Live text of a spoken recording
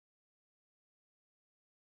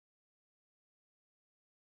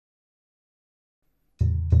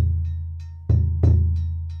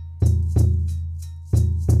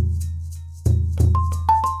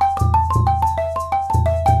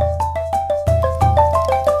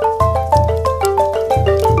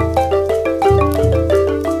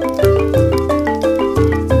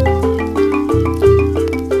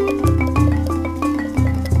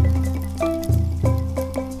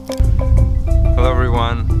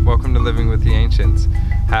welcome to Living with the Ancients.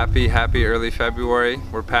 Happy early February.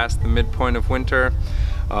 We're past the midpoint of winter,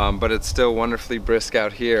 but it's still wonderfully brisk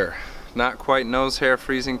out here. Not quite nose hair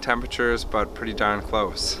freezing temperatures, but pretty darn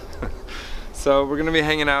close. So we're going to be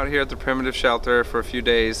hanging out here at the primitive shelter for a few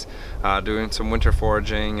days, doing some winter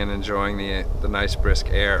foraging and enjoying the nice brisk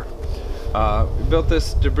air. We built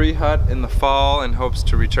this debris hut in the fall in hopes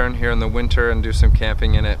to return here in the winter and do some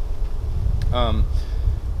camping in it.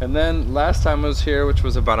 And then last time I was here, which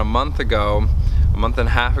was about a month and a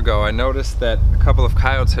half ago, I noticed that a couple of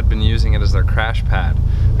coyotes had been using it as their crash pad.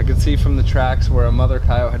 I could see from the tracks where a mother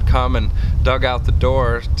coyote had come and dug out the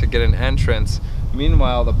door to get an entrance.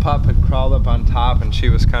 Meanwhile, the pup had crawled up on top and she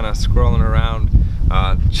was kind of scrolling around,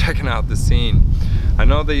 checking out the scene. I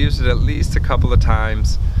know they used it at least a couple of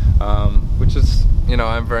times, which is, you know,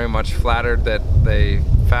 I'm very much flattered that they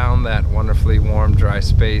found that wonderfully warm, dry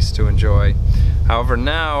space to enjoy. However,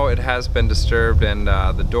 now it has been disturbed and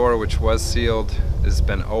the door, which was sealed, has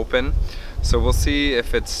been open. So we'll see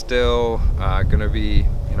if it's still gonna be,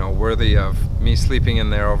 you know, worthy of me sleeping in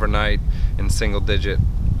there overnight in single-digit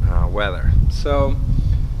weather. So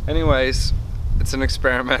anyways, it's an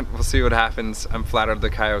experiment. We'll see what happens. I'm flattered the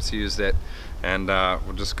coyotes used it, and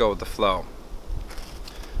we'll just go with the flow.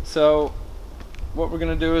 So what we're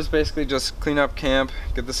gonna do is basically just clean up camp,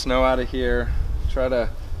 get the snow out of here, try to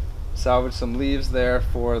salvage some leaves there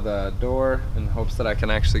for the door in hopes that I can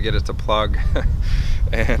actually get it to plug.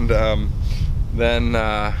 And then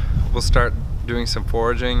we'll start doing some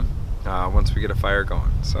foraging once we get a fire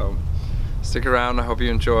going. So stick around, I hope you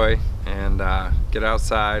enjoy, and get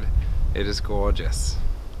outside. It is gorgeous.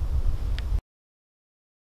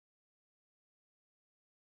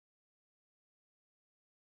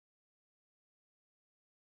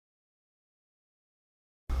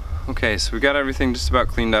 Okay, so we got everything just about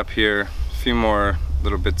cleaned up here. A few more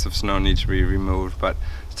little bits of snow need to be removed, but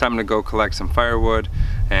it's time to go collect some firewood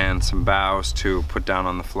and some boughs to put down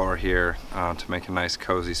on the floor here to make a nice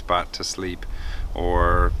cozy spot to sleep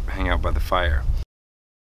or hang out by the fire.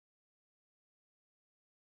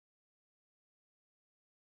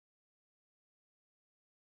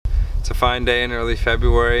 It's a fine day in early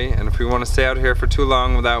February, and if we want to stay out here for too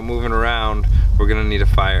long without moving around, we're gonna need a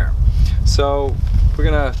fire. So we're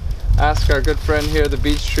gonna ask our good friend here, the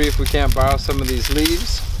beech tree, if we can't borrow some of these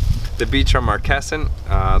leaves. The beech are marquescent.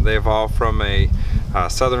 They evolved from a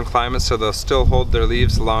southern climate, so they'll still hold their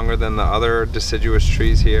leaves longer than the other deciduous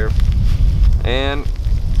trees here. And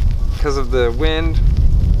because of the wind,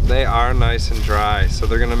 they are nice and dry, so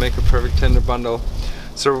they're gonna make a perfect tinder bundle.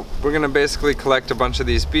 So we're gonna basically collect a bunch of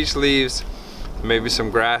these beech leaves, maybe some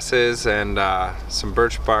grasses and some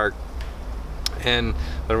birch bark, and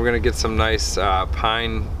then we're gonna get some nice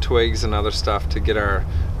pine twigs and other stuff to get our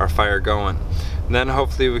fire going. And then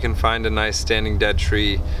hopefully we can find a nice standing dead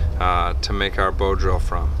tree to make our bow drill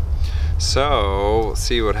from. So we'll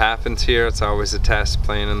see what happens here. It's always a test,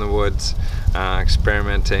 playing in the woods,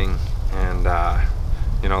 experimenting, and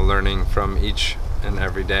you know, learning from each and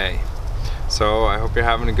every day. So I hope you're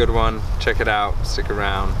having a good one. Check it out, stick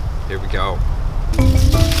around, here we go.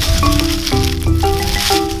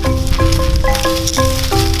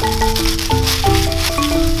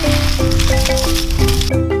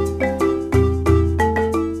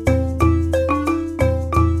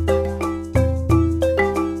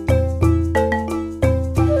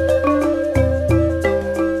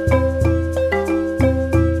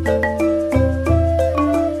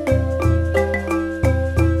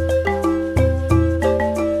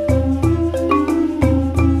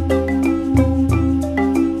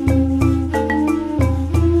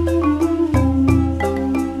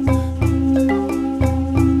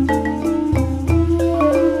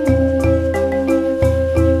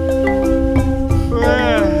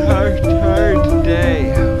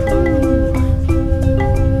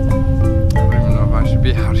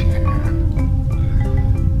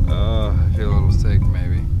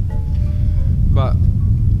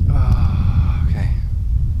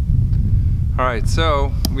 Alright,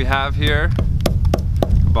 so we have here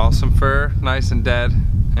a balsam fir, nice and dead,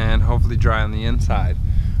 and hopefully dry on the inside.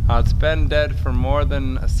 It's been dead for more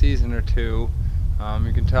than a season or two.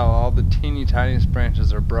 You can tell all the teeny tiniest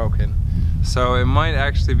branches are broken. So it might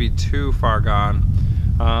actually be too far gone,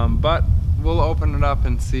 but we'll open it up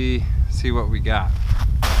and see what we got.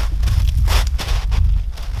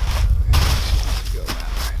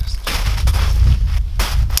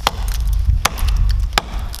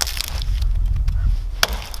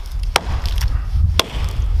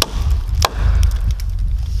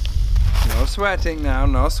 No sweating now,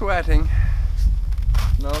 no sweating.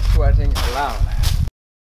 No sweating allowed.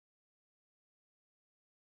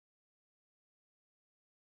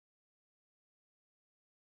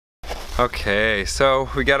 Okay, so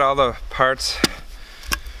we got all the parts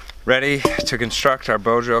ready to construct our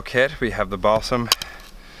bow drill kit. We have the balsam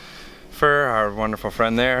fir, our wonderful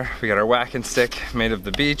friend there. We got our whacking stick made of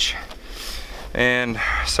the beech. And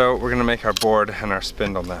so we're gonna make our board and our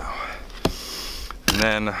spindle now. And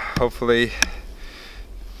then hopefully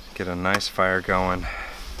get a nice fire going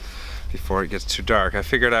before it gets too dark. I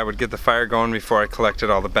figured I would get the fire going before I collected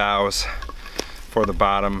all the boughs for the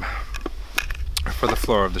bottom, for the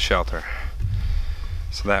floor of the shelter.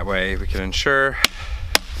 So that way we can ensure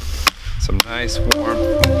some nice warm.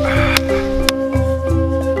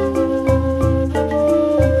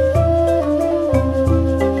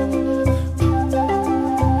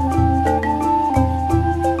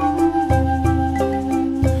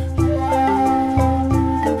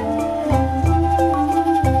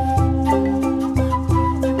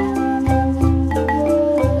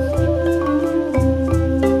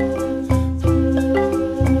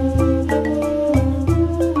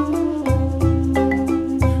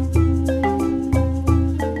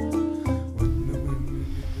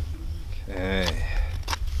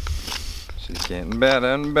 Getting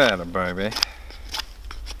better and better, baby.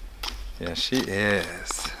 Yeah, she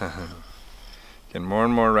is. Getting more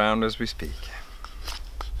and more round as we speak.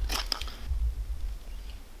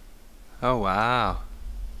 Oh, wow.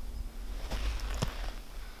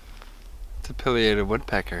 It's a pileated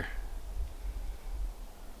woodpecker.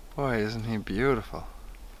 Boy, isn't he beautiful.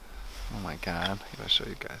 Oh my God, I gotta show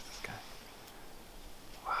you guys this guy.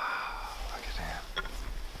 Wow, look at him.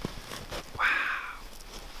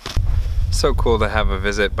 So cool to have a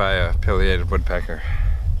visit by a pileated woodpecker,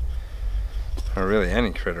 or really any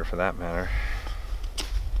critter for that matter.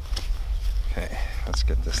 Okay, let's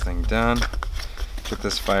get this thing done, get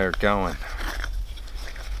this fire going.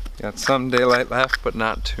 Got some daylight left, but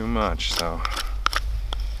not too much, so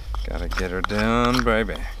gotta get her done,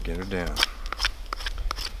 baby, get her done.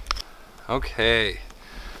 Okay,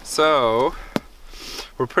 so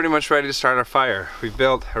we're pretty much ready to start our fire. We've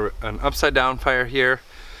built an upside down fire here.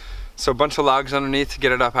 So a bunch of logs underneath to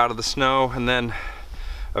get it up out of the snow, and then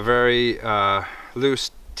a very loose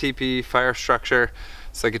teepee fire structure.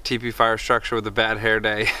 It's like a teepee fire structure with a bad hair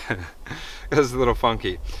day. It's a little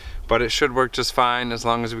funky, but it should work just fine as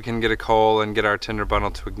long as we can get a coal and get our tinder bundle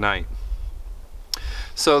to ignite.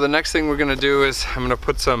 So the next thing we're gonna do is I'm gonna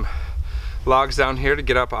put some logs down here to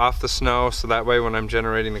get up off the snow, so that way when I'm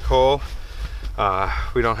generating the coal,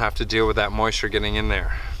 we don't have to deal with that moisture getting in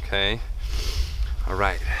there, okay? All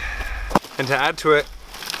right. And to add to it,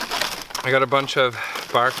 I got a bunch of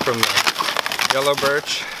bark from the yellow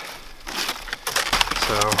birch.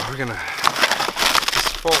 So we're gonna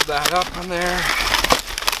just fold that up on there.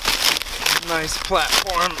 Nice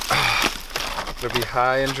platform. It'll be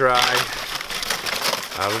high and dry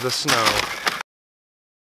out of the snow.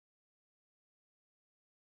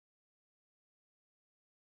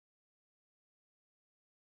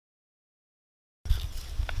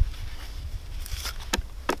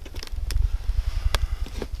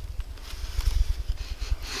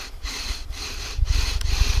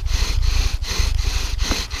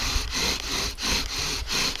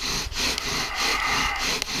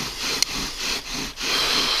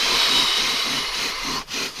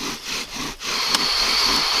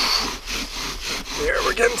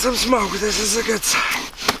 We're getting some smoke. This is a good sign.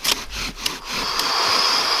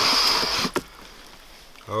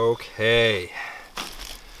 Okay.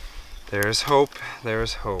 There's hope.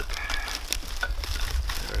 There's hope.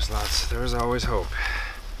 There's always hope.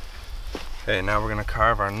 Okay, now we're gonna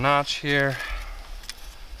carve our notch here.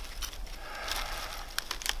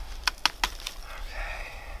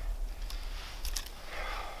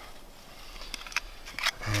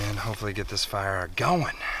 Okay. And hopefully get this fire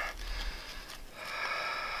going.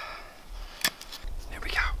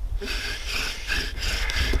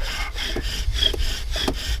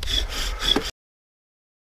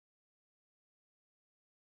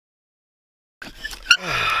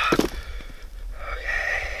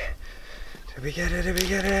 Did we get it? Did we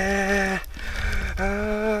get it?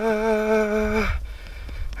 I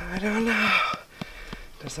don't know.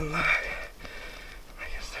 Doesn't look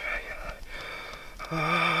like it's the regular. Oh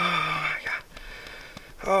my God.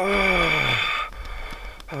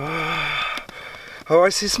 Oh, I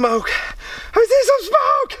see smoke. I see some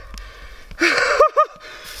smoke.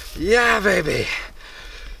 Yeah, baby.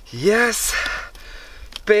 Yes,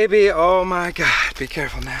 baby. Oh my God. Be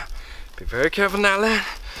careful now. Be very careful now, lad.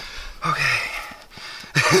 Okay.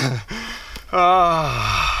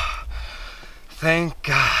 Oh, thank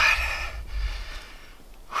God.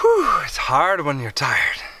 Whew, it's hard when you're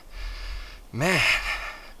tired. Man.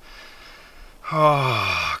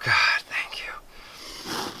 Oh, God, thank you.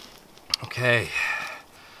 Okay,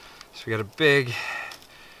 so we got a big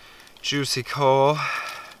juicy coal.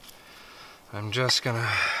 I'm just gonna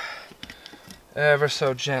ever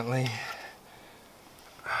so gently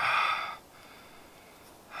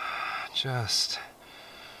just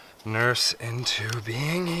nurse into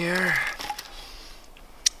being here.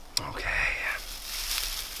 Okay,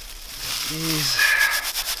 these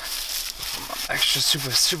extra super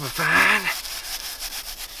fine.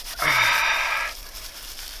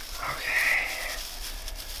 Okay,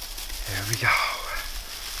 here we go.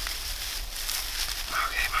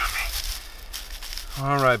 Okay, mommy.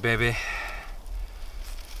 All right, baby.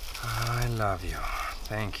 I love you.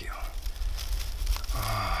 Thank you.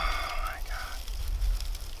 Oh my God.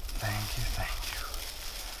 Thank you, thank you.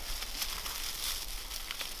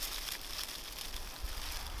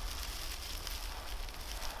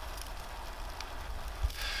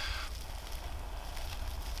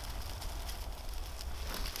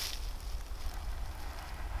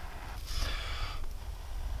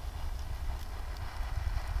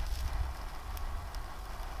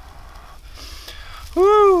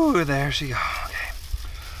 Woo, there she goes. Okay.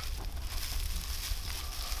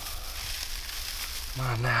 Come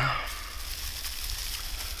on now.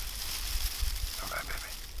 All right,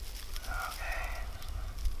 baby. Okay.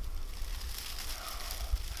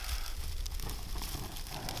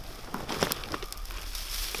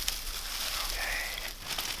 Okay.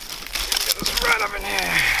 Get us right up in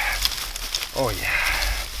here. Oh yeah.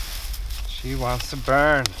 She wants to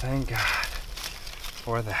burn. Thank God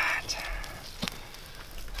for that.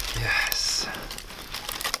 Yes.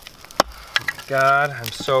 Oh my God,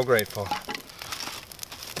 I'm so grateful.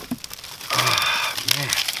 Oh man.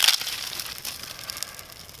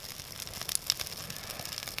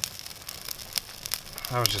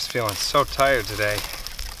 I was just feeling so tired today.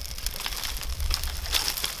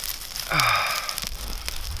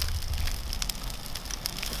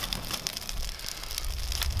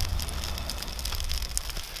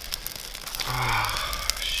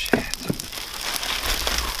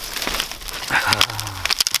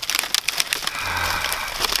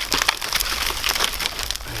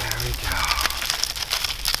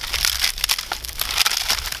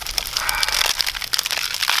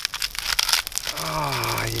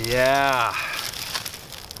 Yeah,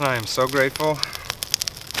 I am so grateful.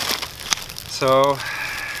 So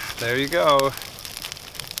there you go.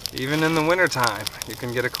 Even in the winter time, you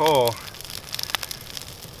can get a coal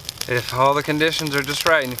if all the conditions are just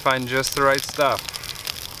right and you find just the right stuff.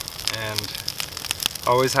 And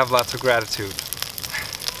always have lots of gratitude.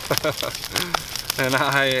 And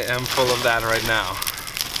I am full of that right now.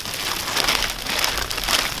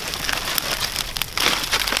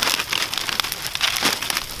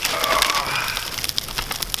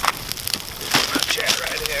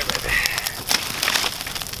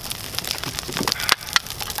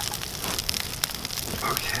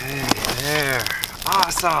 Okay, there.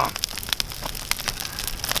 Awesome.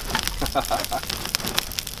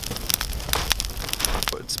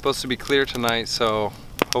 It's supposed to be clear tonight, so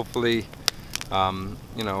hopefully,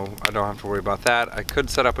 you know, I don't have to worry about that. I could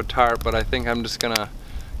set up a tarp, but I think I'm just gonna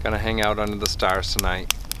hang out under the stars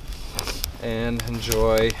tonight and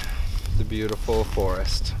enjoy the beautiful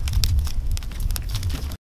forest.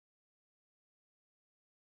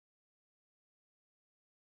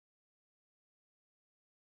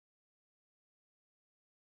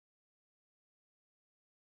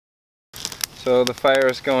 So the fire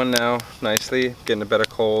is going now nicely, getting a bit of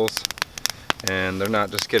coals, and they're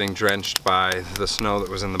not just getting drenched by the snow that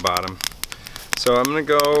was in the bottom. So I'm gonna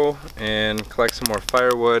go and collect some more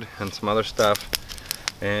firewood and some other stuff,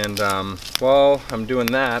 and while I'm doing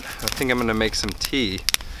that, I think I'm gonna make some tea.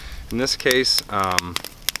 In this case,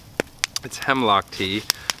 it's hemlock tea.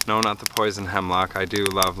 No, not the poison hemlock. I do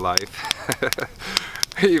love life,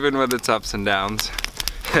 even with its ups and downs.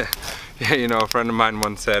 Yeah, you know, a friend of mine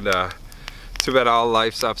once said, too bad all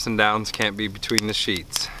life's ups and downs can't be between the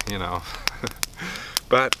sheets, you know.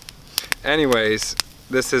 But anyways,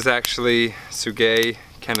 this is actually Tsugae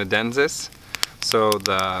canadensis, so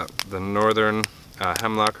the northern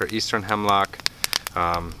hemlock or eastern hemlock.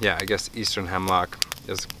 Yeah, I guess eastern hemlock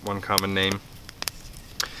is one common name.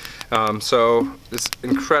 So it's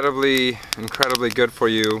incredibly good for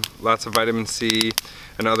you. Lots of vitamin C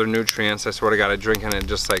and other nutrients. I swear to God, I drink and it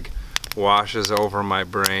just like washes over my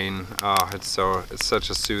brain. Oh, it's such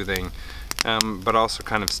a soothing, but also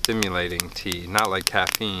kind of stimulating tea. Not like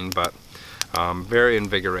caffeine, but very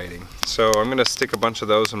invigorating. So I'm gonna stick a bunch of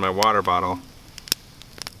those in my water bottle.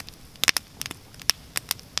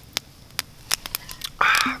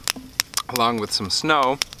 Along with some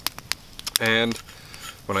snow, and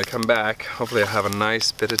when I come back, hopefully I'll have a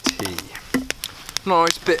nice bit of tea.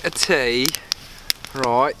 Nice bit of tea.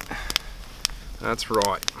 Right. That's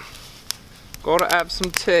right. Gotta have some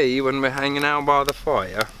tea when we're hanging out by the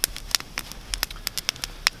fire.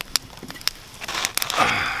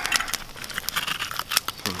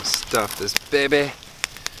 I'm gonna stuff this baby.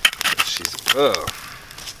 She's, ugh.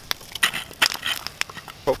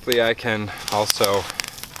 Hopefully I can also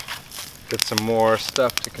get some more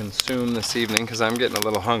stuff to consume this evening because I'm getting a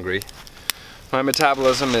little hungry. My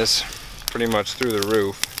metabolism is pretty much through the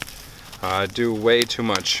roof. I do way too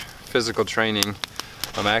much physical training.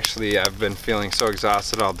 I've been feeling so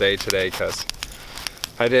exhausted all day today because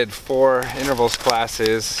I did 4 intervals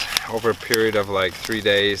classes over a period of like 3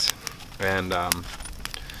 days, and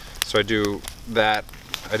so I do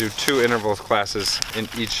 2 intervals classes in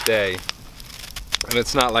each day, and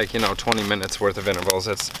it's not like, you know, 20 minutes worth of intervals,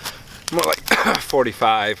 it's more like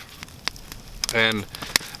 45, and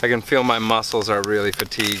I can feel my muscles are really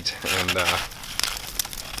fatigued, and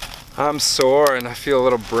I'm sore, and I feel a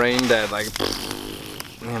little brain dead, like,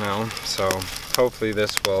 you know, so hopefully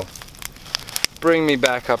this will bring me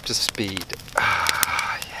back up to speed.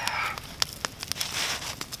 Yeah.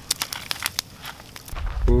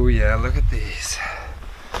 Ooh, yeah, look at these.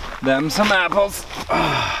 Them some apples.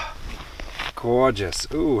 Gorgeous.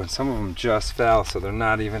 Ooh, and some of them just fell, so they're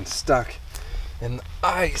not even stuck in the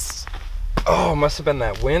ice. Oh, must have been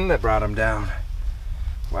that wind that brought them down.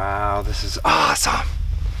 Wow, this is awesome.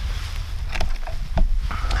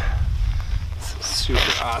 This is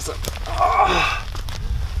super awesome. Oh.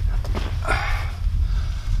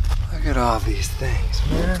 Look at all these things,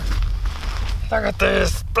 man. Look at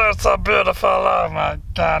these. They're so beautiful. Oh my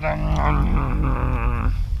God.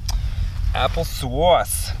 Apple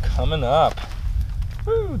sauce coming up.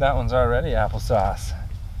 Woo, that one's already applesauce.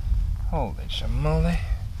 Holy shamoly.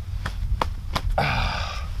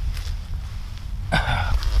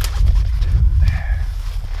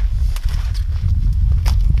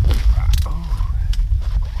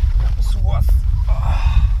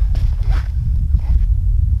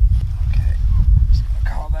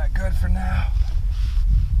 For now.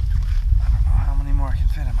 I don't know how many more I can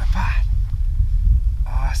fit in my pot.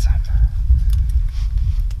 Awesome.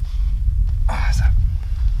 Awesome.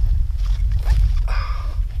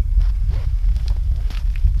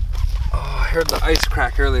 Oh, I heard the ice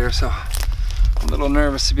crack earlier, so I'm a little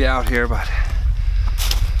nervous to be out here, but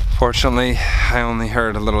fortunately I only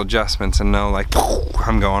heard a little adjustments and know, like,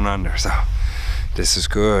 I'm going under, so this is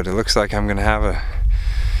good. It looks like I'm gonna have a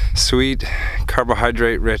sweet,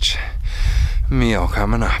 carbohydrate-rich meal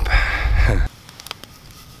coming up.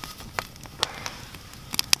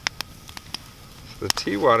 The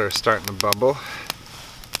tea water is starting to bubble.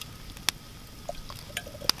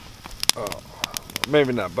 Oh,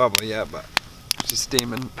 maybe not bubble yet, but just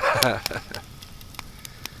steaming.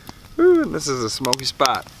 Ooh, and this is a smoky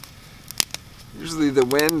spot. Usually the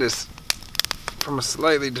wind is from a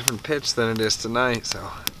slightly different pitch than it is tonight,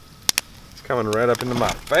 so coming right up into my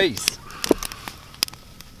face.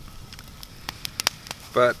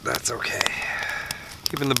 But that's okay.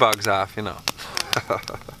 Keeping the bugs off, you know.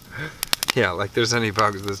 Yeah, like there's any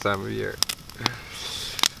bugs this time of year.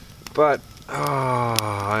 But, oh,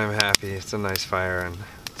 I'm happy. It's a nice fire and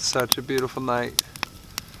it's such a beautiful night.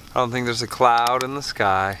 I don't think there's a cloud in the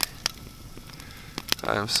sky.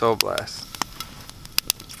 I am so blessed.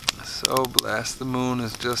 So blessed. The moon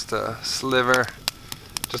is just a sliver.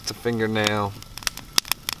 Just a fingernail.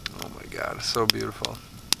 Oh my God, it's so beautiful.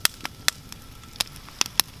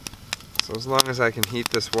 So as long as I can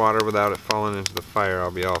heat this water without it falling into the fire, I'll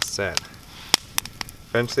be all set.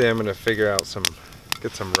 Eventually I'm gonna figure out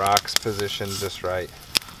get some rocks positioned just right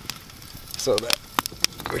so that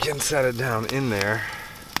we can set it down in there.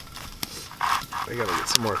 I gotta get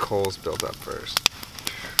some more coals built up first.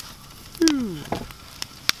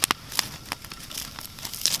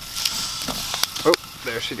 Oh,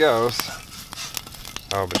 there she goes.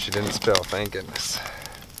 Oh, but she didn't spill, thank goodness.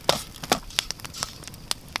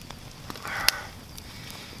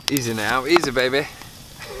 Easy now, easy baby.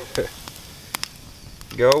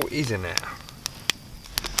 Go easy now.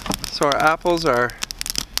 So our apples are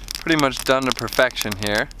pretty much done to perfection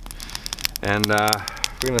here. And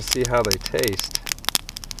we're gonna see how they taste.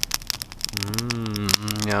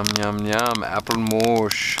 Yum, yum, yum, apple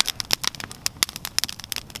mush.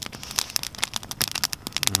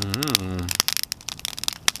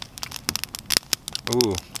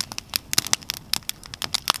 Ooh.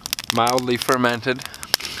 Mildly fermented.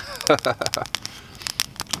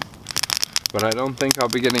 But I don't think I'll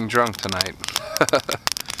be getting drunk tonight.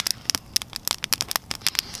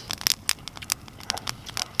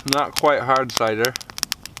 Not quite hard cider.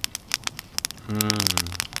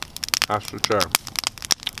 That's for sure.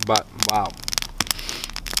 But wow,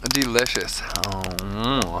 delicious.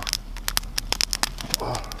 Oh.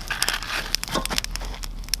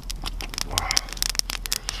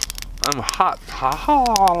 I'm hot.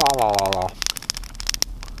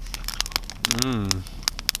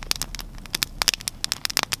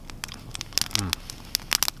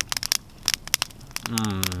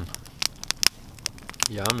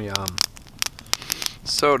 Yum yum.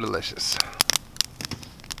 So delicious.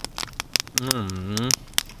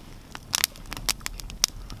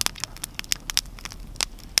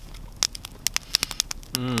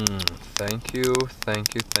 Thank you,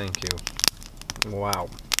 thank you, thank you. Wow.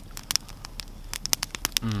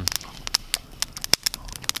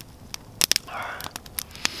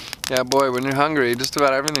 Yeah, boy, when you're hungry, just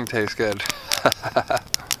about everything tastes good.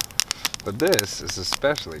 But this is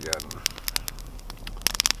especially good.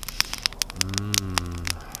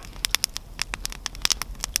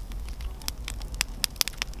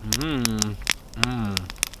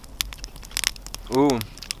 Ooh.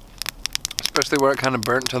 Especially where it kind of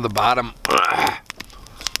burnt to the bottom.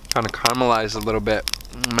 Kind of caramelized a little bit.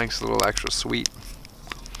 Makes it a little extra sweet.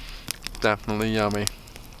 Definitely yummy.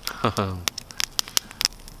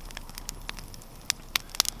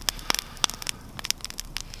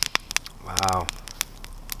 Wow.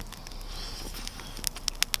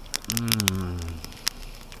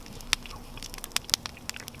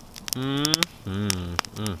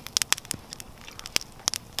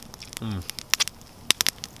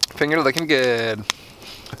 Finger looking good.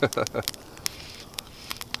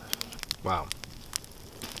 Wow.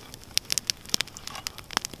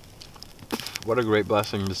 What a great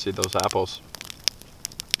blessing to see those apples.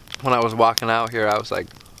 When I was walking out here, I was like,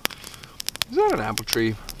 is that an apple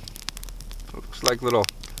tree? Looks like little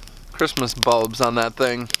Christmas bulbs on that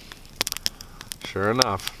thing. Sure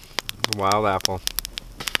enough, a wild apple.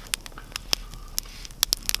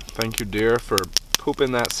 Thank you, dear, for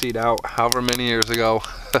pooping that seed out however many years ago.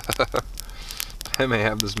 I may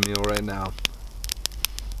have this meal right now.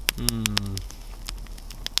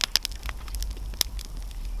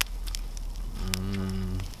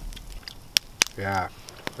 Yeah,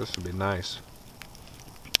 this would be nice.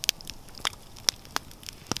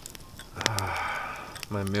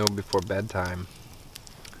 My meal before bedtime.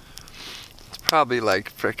 It's probably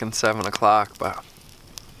like frickin' 7 o'clock, but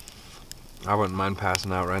I wouldn't mind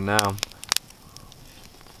passing out right now.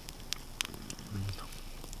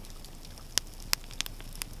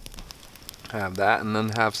 Have that and then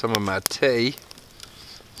have some of my tea.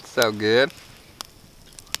 So good.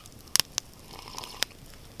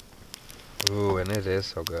 Ooh, and it is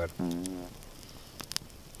so good.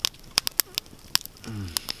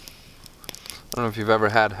 I don't know if you've ever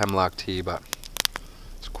had hemlock tea, but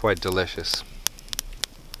it's quite delicious.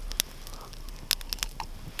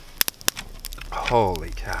 Holy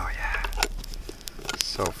cow, yeah.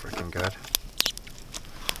 So freaking good.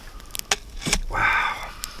 Wow.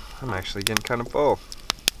 I'm actually getting kind of full.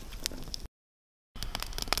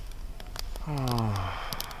 Oh.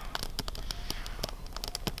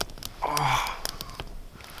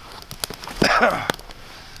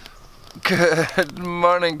 Good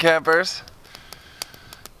morning, campers.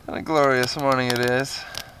 What a glorious morning it is.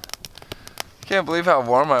 Can't believe how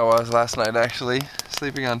warm I was last night, actually,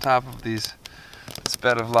 sleeping on top of this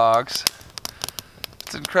bed of logs.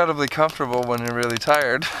 It's incredibly comfortable when you're really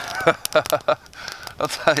tired. I'll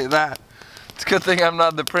tell you that. It's a good thing I'm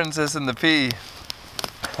not the princess and the pea.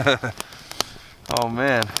 Oh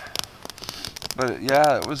man. But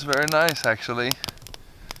yeah, it was very nice, actually.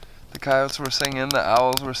 The coyotes were singing, the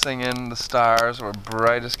owls were singing, the stars were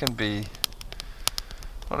bright as can be.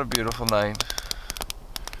 What a beautiful night.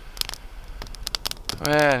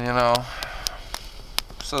 Man, you know,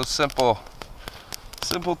 so simple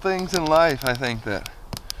things in life, I think, that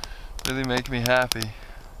really make me happy.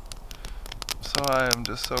 So I am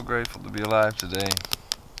just so grateful to be alive today.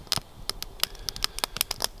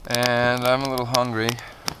 And I'm a little hungry.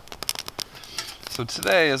 So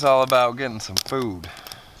today is all about getting some food.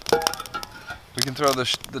 We can throw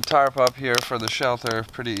the tarp up here for the shelter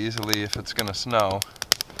pretty easily if it's gonna snow.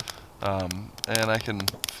 And I can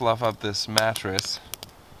fluff up this mattress.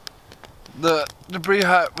 The debris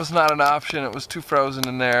hut was not an option. It was too frozen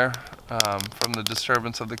in there from the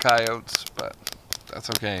disturbance of the coyotes, but that's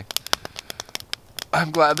okay.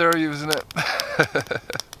 I'm glad they're using it.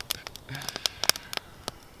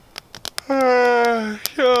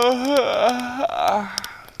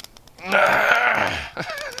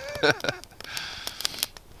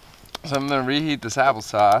 So I'm gonna reheat this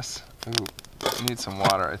applesauce. Ooh, I need some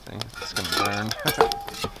water, I think. It's gonna burn.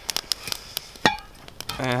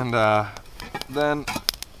 And Then,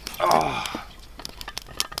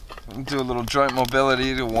 do a little joint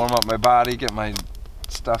mobility to warm up my body, get my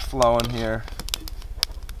stuff flowing here.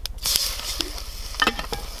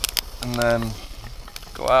 And then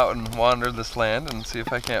go out and wander this land and see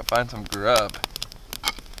if I can't find some grub.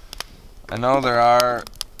 I know there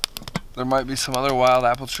might be some other wild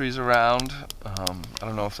apple trees around. I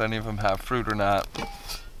don't know if any of them have fruit or not.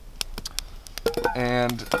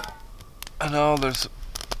 And I know there's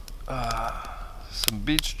some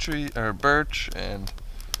beech tree or birch and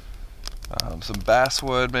some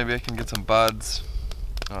basswood. Maybe I can get some buds.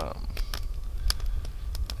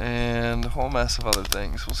 And a whole mess of other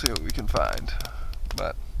things. We'll see what we can find.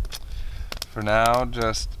 But for now,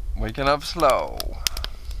 just waking up slow.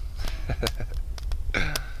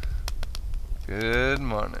 Good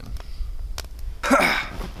morning.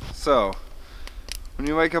 So, when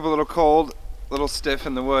you wake up a little cold, a little stiff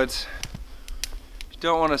in the woods, you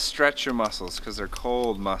don't want to stretch your muscles because they're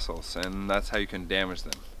cold muscles and that's how you can damage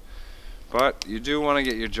them. But you do want to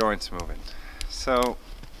get your joints moving. So,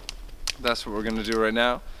 that's what we're going to do right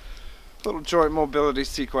now. A little joint mobility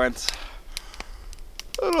sequence.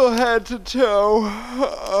 A little head to toe.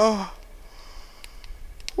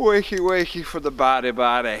 Wakey wakey for the body.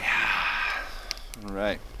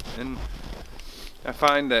 Alright. And I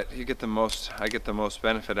find that I get the most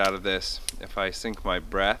benefit out of this if I sync my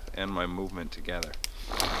breath and my movement together.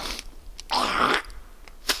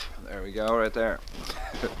 There we go, right there.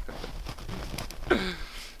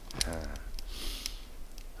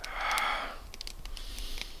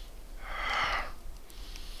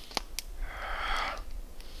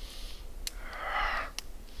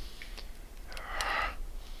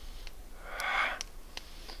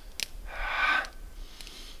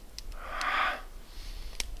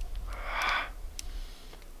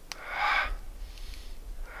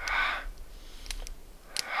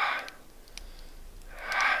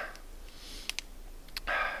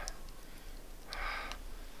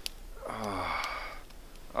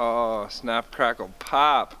 Oh, snap, crackle,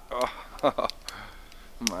 pop. Oh,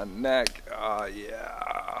 my neck. Oh,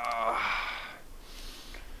 yeah.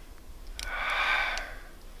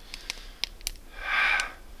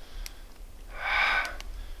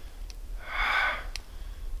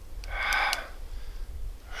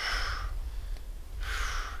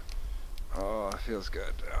 Oh, it feels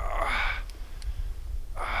good.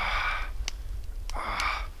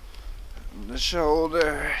 And the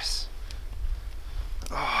shoulders.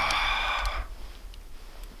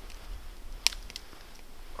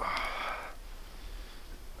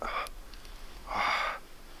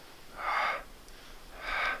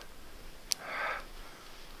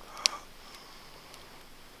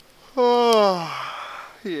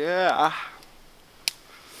 Yeah.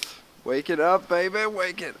 Wake it up, baby.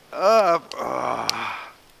 Wake it up.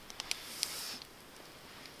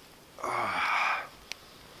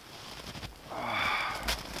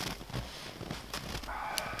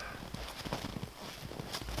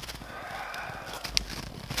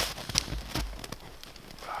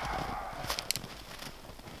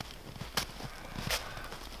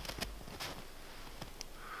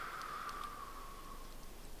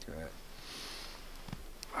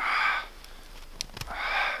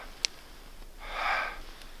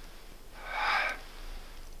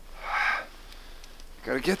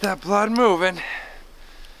 Gotta get that blood moving,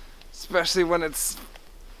 especially when it's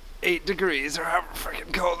 8 degrees or however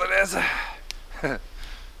freaking cold it is.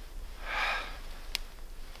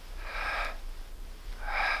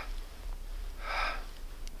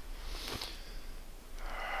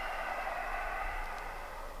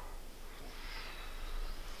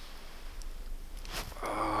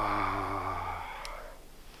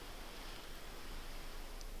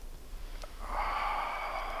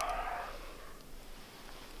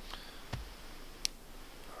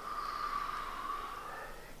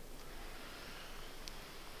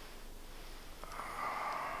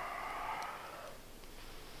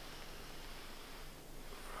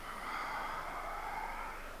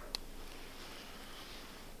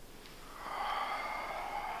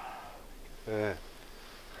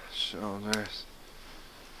 Shoulders,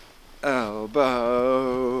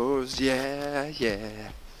 elbows, yeah,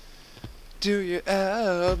 yeah. Do your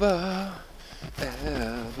elbow,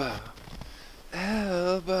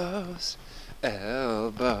 elbows,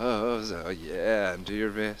 elbows, oh yeah, and do your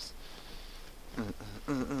wrist.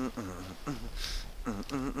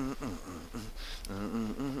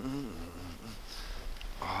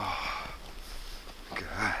 Oh, good.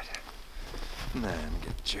 And then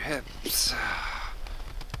get your hips.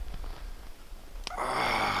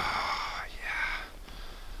 Oh, yeah.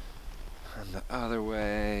 And the other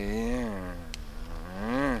way.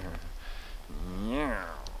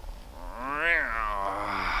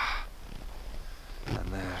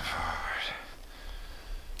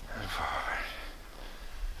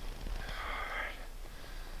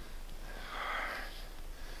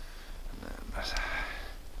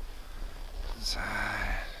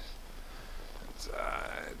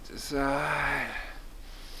 to side.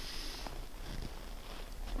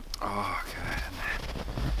 Oh,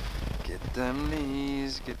 good. Get them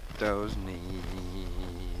knees, get those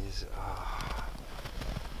knees. Oh.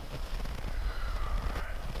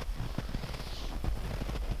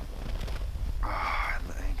 Oh, and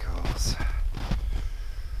the ankles.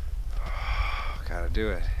 Oh, gotta do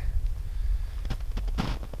it.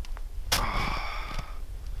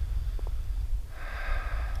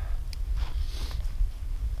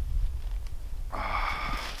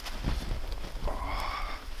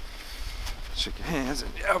 Shake your hands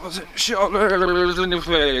and your elbows and your shoulders.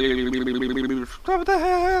 Top of the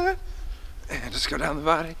head. And just go down the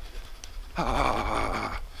body.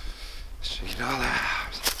 Ah, shake it all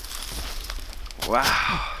out.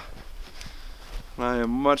 Wow. I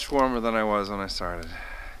am much warmer than I was when I started.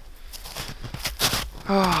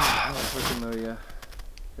 Ah, hallelujah.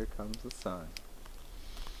 Here comes the sun.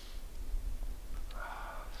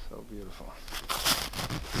 So beautiful.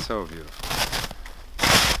 So beautiful.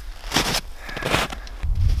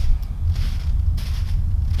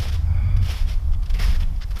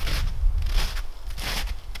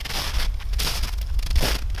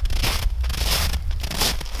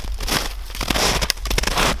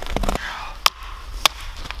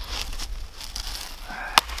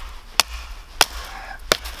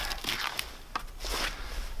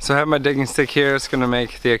 So I have my digging stick here. It's going to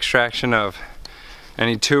make the extraction of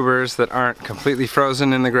any tubers that aren't completely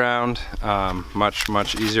frozen in the ground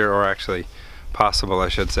much easier, or actually possible I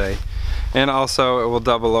should say. And also it will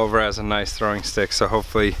double over as a nice throwing stick, so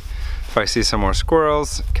hopefully if I see some more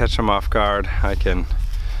squirrels, catch them off guard, I can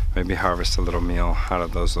maybe harvest a little meal out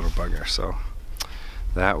of those little buggers, so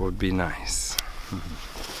that would be nice.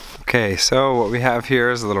 Okay, so what we have here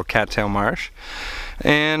is a little cattail marsh.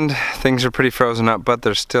 And things are pretty frozen up, but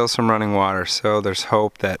there's still some running water, so there's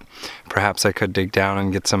hope that perhaps I could dig down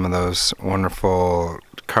and get some of those wonderful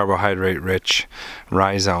carbohydrate-rich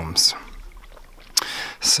rhizomes.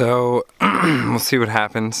 So we'll see what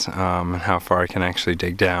happens and how far I can actually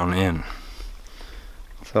dig down in.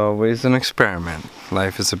 It's always an experiment.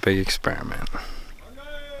 Life is a big experiment.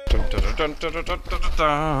 Now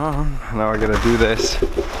I gotta do this.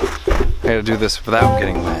 I gotta do this without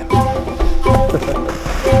getting wet.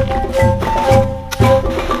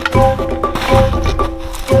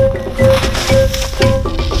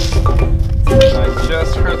 I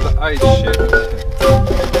just heard the ice shift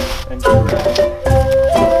and get ready.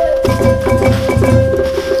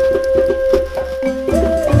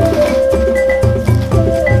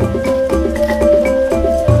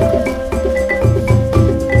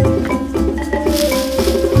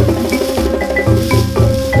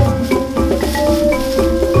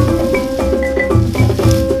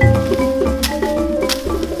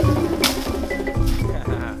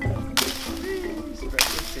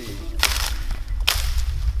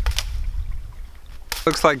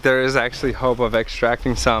 Looks like there is actually hope of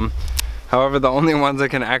extracting some. However, the only ones I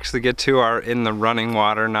can actually get to are in the running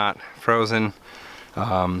water, not frozen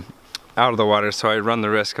out of the water, so I run the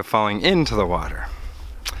risk of falling into the water.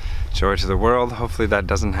 Joy to the world, hopefully that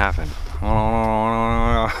doesn't happen.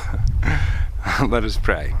 Let us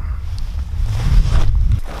pray.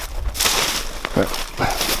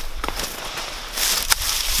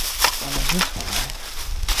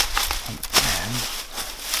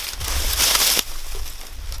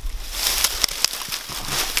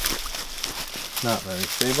 Not very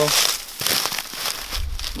stable.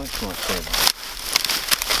 Much more stable.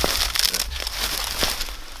 Good.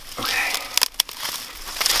 Okay.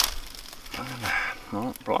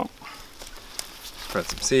 No, blow. Spread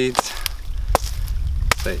some seeds.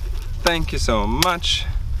 Say thank you so much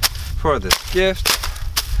for this gift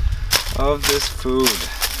of this food.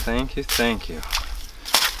 Thank you, thank you.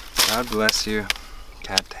 God bless you,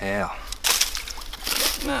 Cattail.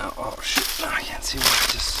 Now, oh shoot, now I can't see where I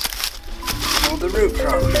just pulled the root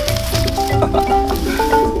from.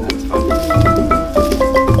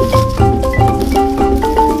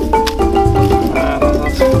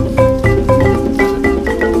 That's fun.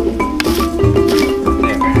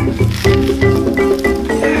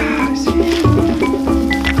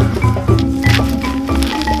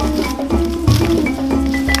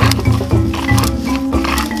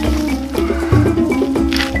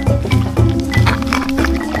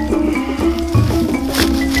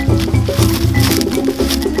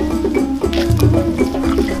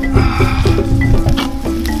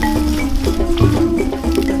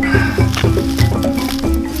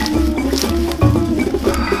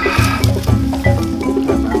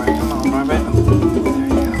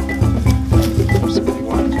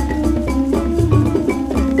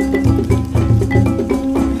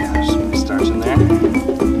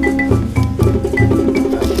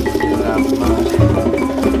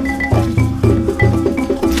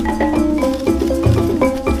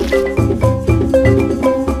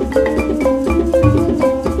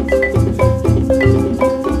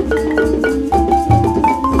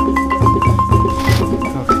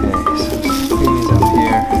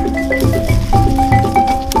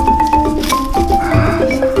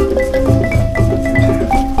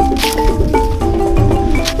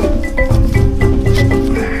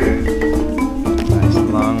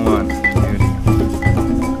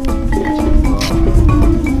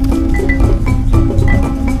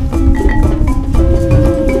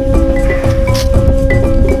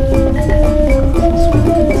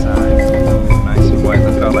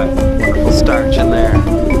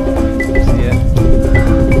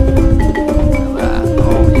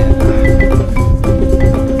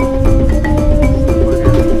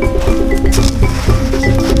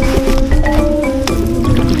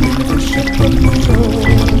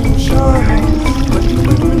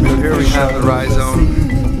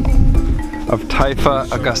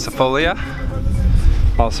 augustifolia,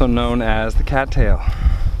 also known as the cattail.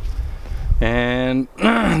 And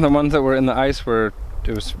the ones that were in the ice it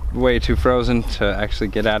was way too frozen to actually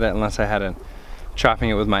get at it unless I had it chopping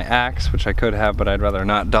it with my axe, which I could have, but I'd rather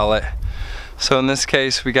not dull it. So in this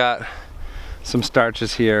case, we got some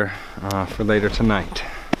starches here for later tonight.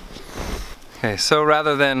 Okay, so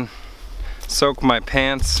rather than soak my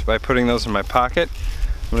pants by putting those in my pocket,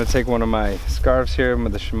 I'm gonna take one of my scarves here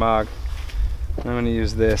with the shemagh. I'm gonna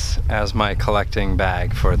use this as my collecting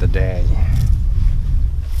bag for the day.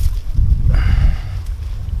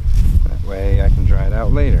 That way I can dry it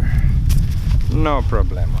out later. No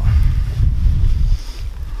problemo.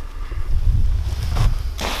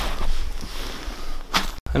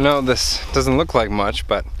 I know this doesn't look like much,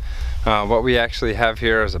 but what we actually have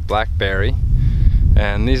here is a blackberry,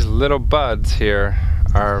 and these little buds here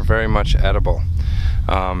are very much edible.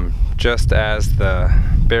 Just as the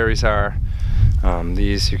berries are,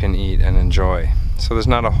 these you can eat and enjoy. So there's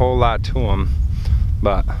not a whole lot to them,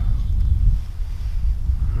 but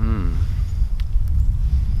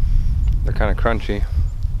they're kind of crunchy.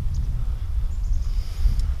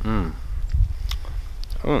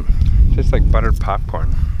 Tastes like buttered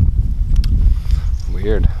popcorn.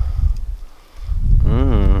 Weird.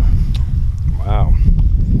 Wow.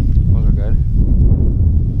 Those are good.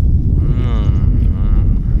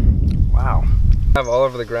 Wow. What I have all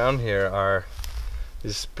over the ground here are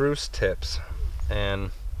these spruce tips,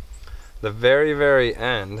 and the very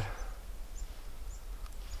end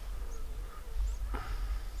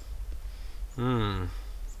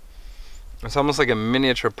it's almost like a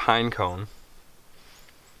miniature pine cone.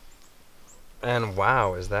 And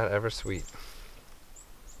wow, is that ever sweet.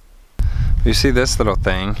 You see this little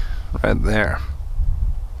thing right there?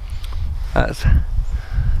 That's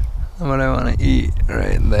what I want to eat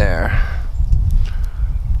right there.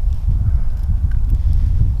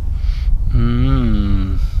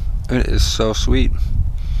 It is so sweet.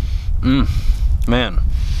 Man,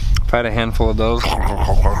 if I had a handful of those,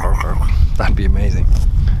 that'd be amazing.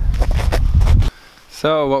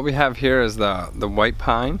 So what we have here is the white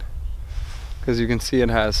pine. Because you can see it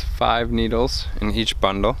has 5 needles in each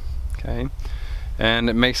bundle, okay? And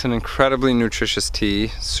it makes an incredibly nutritious tea,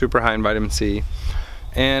 super high in vitamin C.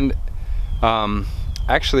 And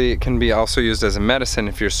actually it can be also used as a medicine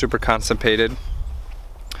if you're super constipated.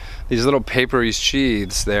 These little papery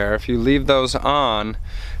sheaths there, if you leave those on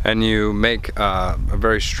and you make a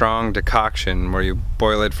very strong decoction where you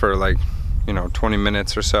boil it for 20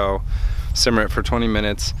 minutes or so, simmer it for 20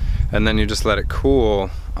 minutes, and then you just let it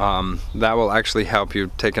cool, that will actually help you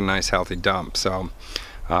take a nice healthy dump. So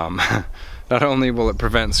not only will it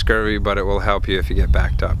prevent scurvy, but it will help you if you get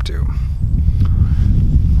backed up too.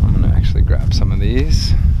 I'm gonna actually grab some of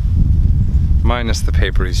these, minus the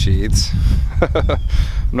papery sheaths. I'm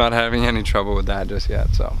not having any trouble with that just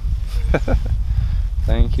yet, so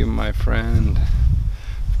thank you, my friend,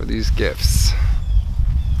 for these gifts.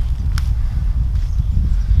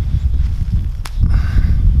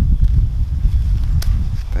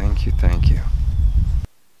 Thank you.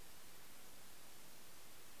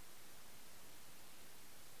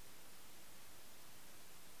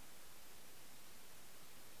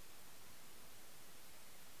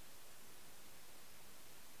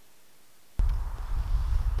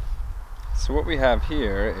 So what we have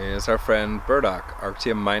here is our friend burdock,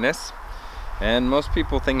 Arctium minus, and most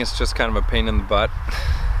people think it's just kind of a pain in the butt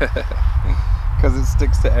because it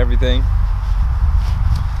sticks to everything,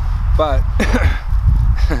 but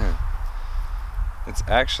it's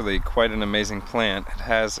actually quite an amazing plant. It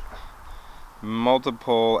has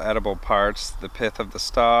multiple edible parts: the pith of the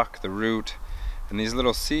stalk, the root, and these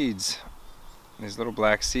little seeds, these little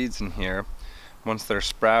black seeds in here. Once they're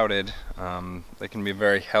sprouted, they can be a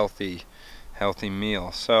very healthy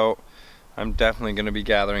meal. So I'm definitely going to be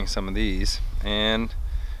gathering some of these, and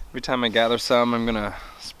every time I gather some, I'm going to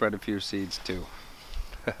spread a few seeds too.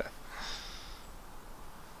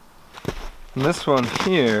 And this one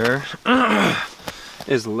here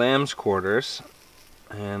is lamb's quarters,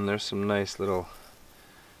 and there's some nice little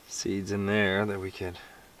seeds in there that we could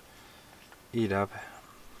eat up.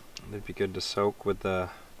 They'd be good to soak with the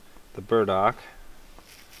burdock.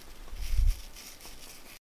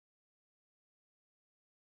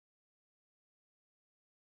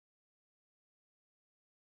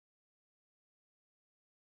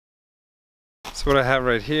 So what I have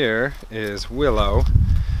right here is willow,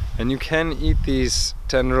 and you can eat these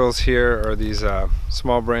tendrils here, or these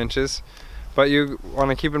small branches, but you want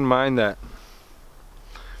to keep in mind that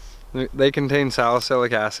they contain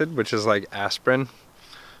salicylic acid, which is like aspirin,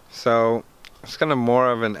 so it's kind of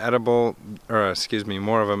more of an edible, or excuse me,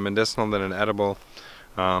 more of a medicinal than an edible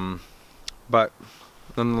But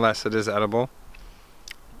nonetheless, it is edible.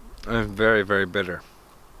 And it's very, very bitter.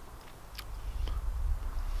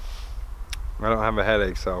 I don't have a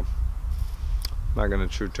headache, so I'm not going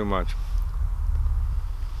to chew too much.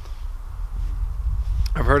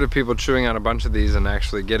 I've heard of people chewing on a bunch of these and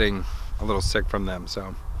actually getting a little sick from them,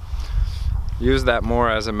 so use that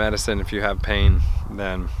more as a medicine if you have pain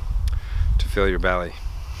than to fill your belly.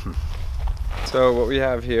 So what we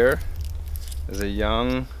have here is a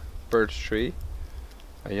young birch tree,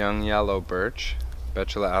 a young yellow birch,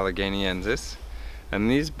 Betula alleghaniensis,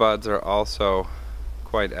 and these buds are also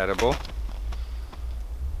quite edible.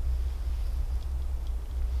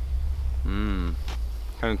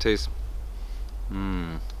 Kind of tastes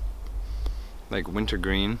like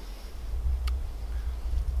wintergreen.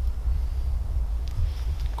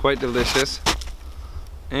 Quite delicious,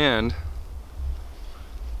 and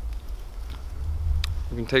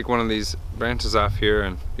you can take one of these branches off here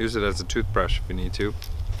and use it as a toothbrush if you need to.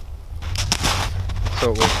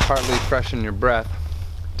 So it will partly freshen your breath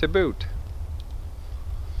to boot.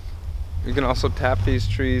 You can also tap these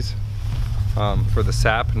trees for the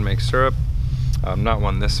sap and make syrup. Not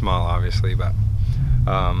one this small, obviously, but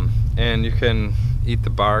and you can eat the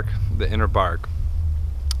bark, the inner bark,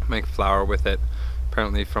 make flour with it.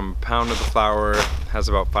 Apparently from a pound of the flour has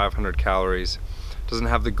about 500 calories. Doesn't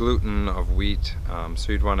have the gluten of wheat,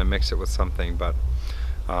 so you'd want to mix it with something, but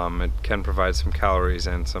it can provide some calories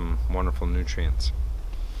and some wonderful nutrients.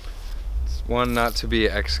 It's one not to be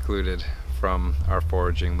excluded from our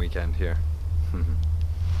foraging weekend here. You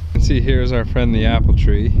can see here's our friend the apple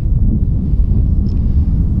tree.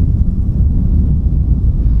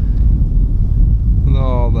 With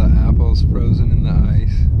all the apples frozen in the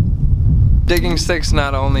ice. Digging stick's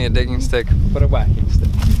not only a digging stick, but a whacking stick.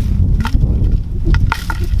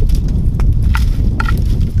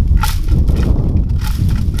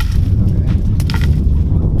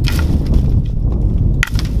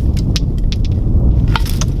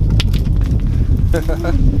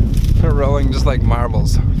 They're rolling just like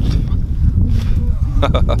marbles. So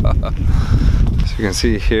you can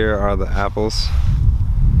see here are the apples.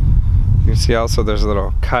 You can see also there's a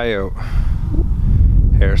little coyote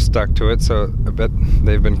hair stuck to it, so I bet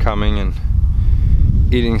they've been coming and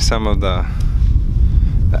eating some of the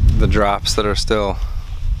drops that are still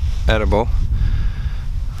edible,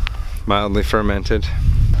 mildly fermented.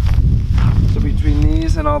 So between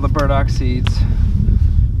these and all the burdock seeds,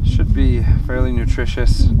 should be a fairly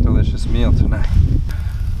nutritious, delicious meal tonight.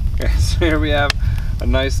 Okay, so here we have a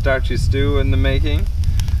nice starchy stew in the making.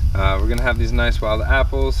 We're gonna have these nice wild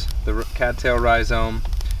apples, the cattail rhizome,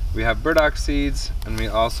 we have burdock seeds, and we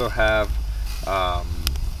also have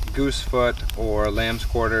goosefoot or lamb's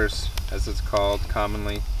quarters, as it's called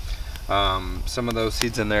commonly. Some of those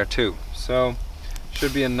seeds in there too. So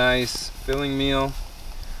should be a nice filling meal.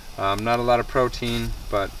 Not a lot of protein,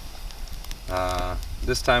 but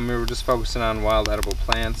this time we were just focusing on wild edible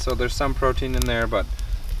plants, so there's some protein in there, but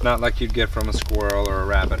not like you'd get from a squirrel or a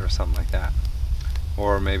rabbit or something like that,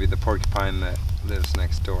 or maybe the porcupine that lives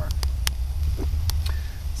next door.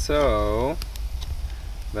 So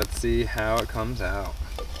let's see how it comes out.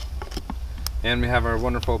 And we have our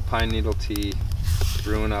wonderful pine needle tea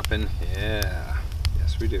brewing up in here.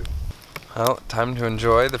 Yes, we do. Well, time to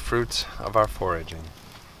enjoy the fruits of our foraging.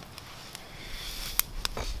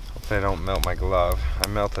 Hopefully I don't melt my glove. I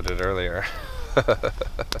melted it earlier.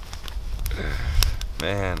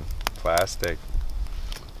 Man, plastic.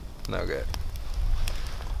 No good.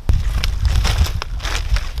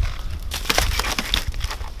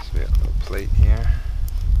 So we have a little plate here.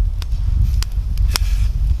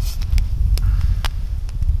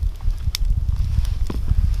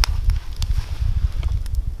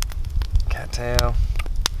 Cattail.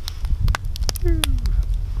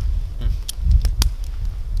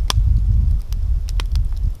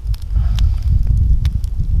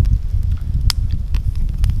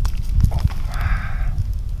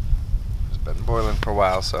 Boiling for a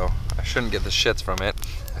while, so I shouldn't get the shits from it.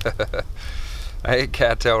 I ate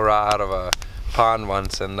cattail raw out of a pond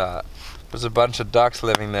once, and there's a bunch of ducks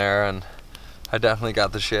living there, and I definitely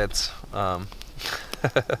got the shits. I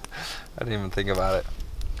didn't even think about it.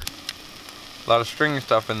 A lot of stringy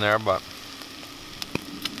stuff in there, but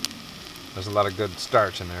there's a lot of good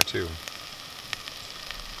starch in there too.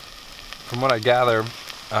 From what I gather,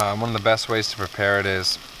 one of the best ways to prepare it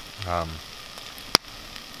is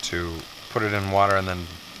to put it in water and then,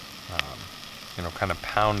 you know, kind of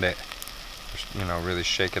pound it, you know, really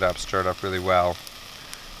shake it up, stir it up really well,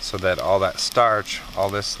 so that all that starch, all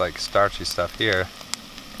this like starchy stuff here,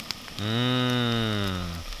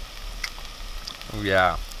 oh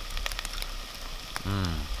yeah,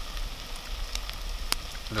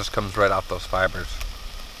 It just comes right off those fibers.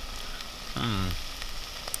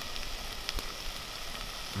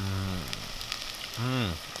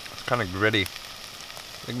 It's kind of gritty.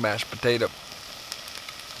 Big mashed potato.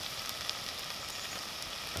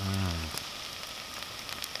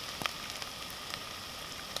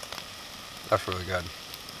 That's really good.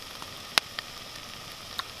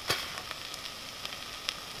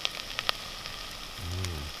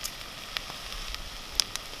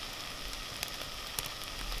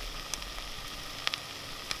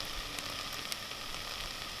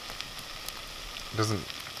 Doesn't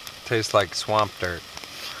taste like swamp dirt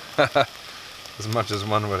as much as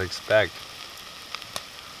one would expect.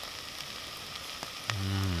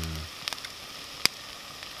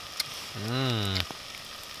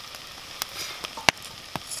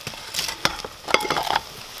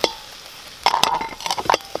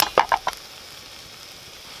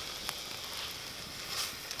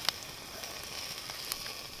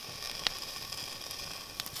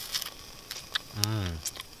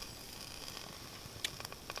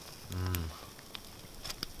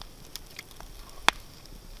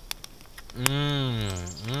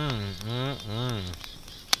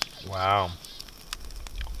 Wow.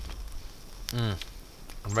 I'm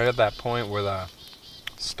right at that point where the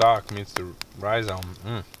stalk meets the rhizome.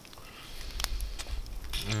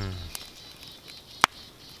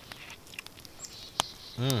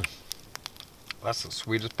 That's the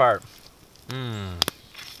sweetest part. I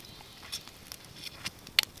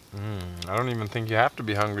don't even think you have to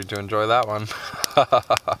be hungry to enjoy that one.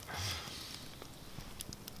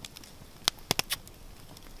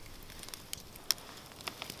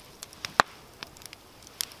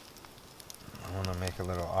 I want to make a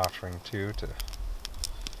little offering too to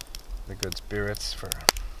the good spirits for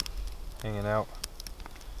hanging out.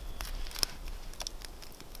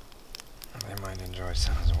 They might enjoy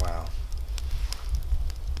some as well.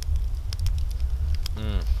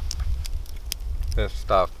 This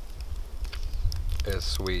stuff is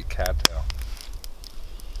sweet cattail.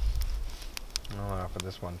 I'll offer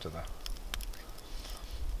this one to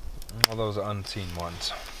all those unseen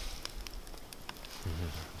ones.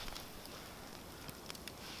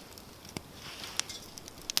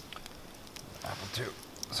 Apple too.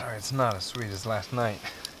 Sorry, it's not as sweet as last night.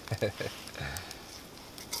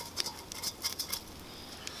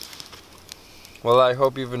 Well, I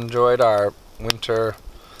hope you've enjoyed our winter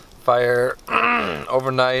fire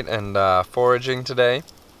overnight and foraging today.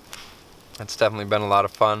 It's definitely been a lot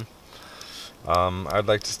of fun. I'd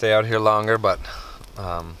like to stay out here longer, but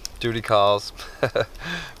duty calls.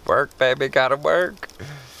 Work, baby, gotta work.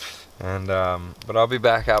 And but I'll be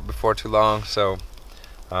back out before too long, so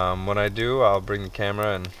when I do, I'll bring the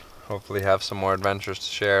camera and hopefully have some more adventures to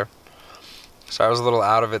share. So I was a little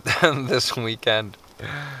out of it this weekend.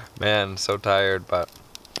 Man, so tired, but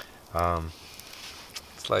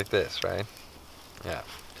it's like this, right? Yeah.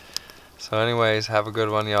 So anyways, have a good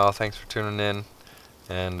one, y'all. Thanks for tuning in,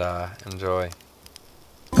 and enjoy.